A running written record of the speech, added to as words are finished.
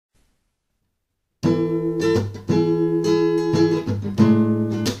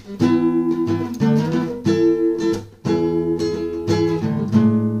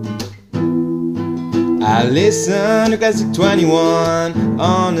listen to Classic 21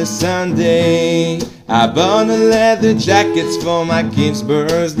 on a Sunday. I bought the leather jackets for my kid's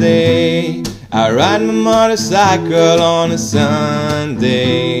birthday. I ride my motorcycle on a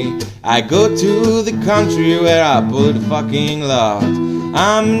Sunday. I go to the country where I pull the fucking lot.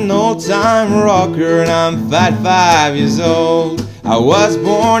 I'm an old-time rocker and I'm 5 years old. I was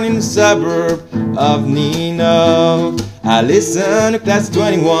born in the suburb of Nino. I listen to Classic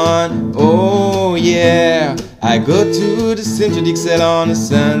 21, oh yeah. I go to the Central Dixel on a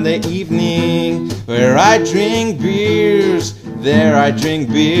Sunday evening, where I drink beers, there I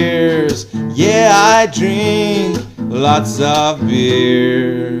drink beers. Yeah, I drink lots of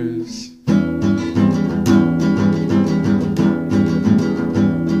beers.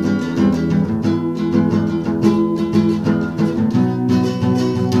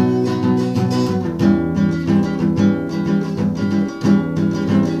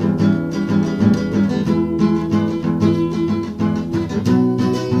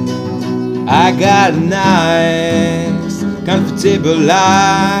 I got a nice, comfortable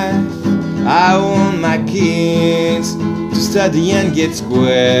life. I want my kids to study and get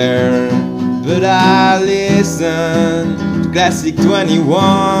square, but I listen to Classic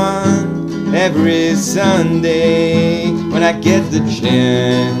 21 every Sunday when I get the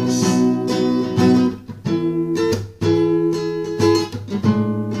chance.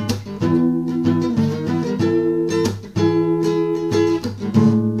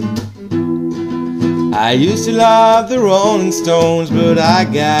 I used to love the Rolling Stones, but I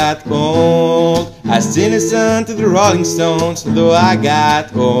got old. I still listen to the Rolling Stones, though I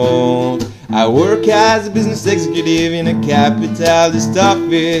got old. I work as a business executive in a capitalist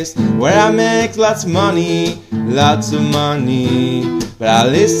office, where I make lots of money. But I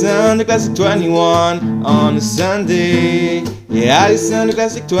listen to Classic 21 on a Sunday. Yeah, I listen to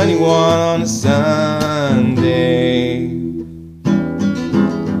Classic 21 on a Sunday.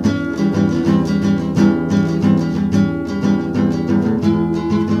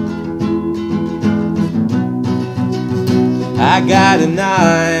 I got a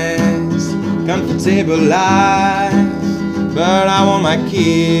nice, comfortable life, but I want my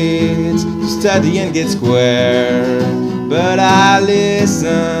kids to study and get square. But I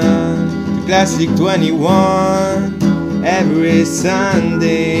listen to Classic 21 every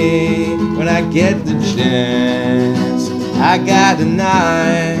Sunday when I get the chance. I got a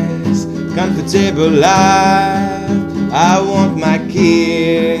nice, comfortable life. I want my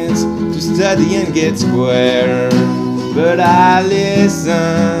kids to study and get square. But I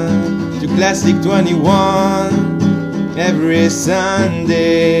listen to Classic 21 every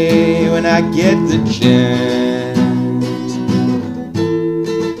Sunday when I get the chance.